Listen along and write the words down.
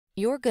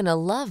You're gonna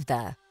love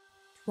the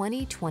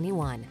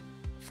 2021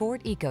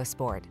 Ford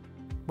EcoSport.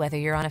 Whether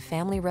you're on a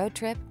family road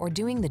trip or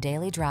doing the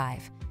daily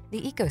drive, the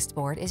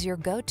EcoSport is your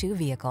go-to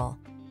vehicle.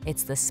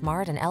 It's the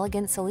smart and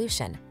elegant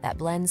solution that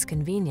blends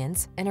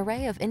convenience, an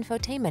array of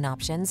infotainment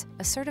options,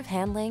 assertive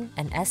handling,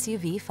 and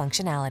SUV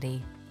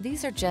functionality.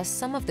 These are just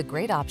some of the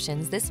great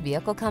options this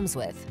vehicle comes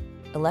with: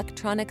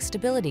 electronic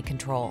stability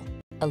control,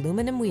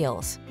 aluminum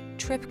wheels,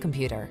 trip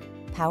computer,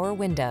 power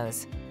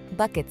windows,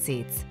 bucket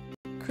seats,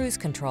 cruise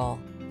control,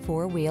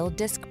 four-wheel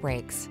disc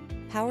brakes,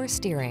 power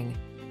steering.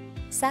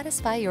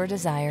 Satisfy your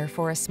desire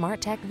for a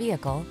smart tech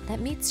vehicle that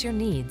meets your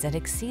needs and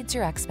exceeds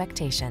your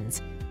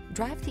expectations.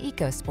 Drive the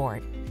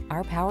EcoSport.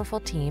 Our powerful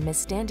team is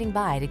standing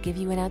by to give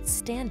you an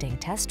outstanding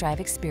test drive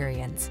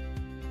experience.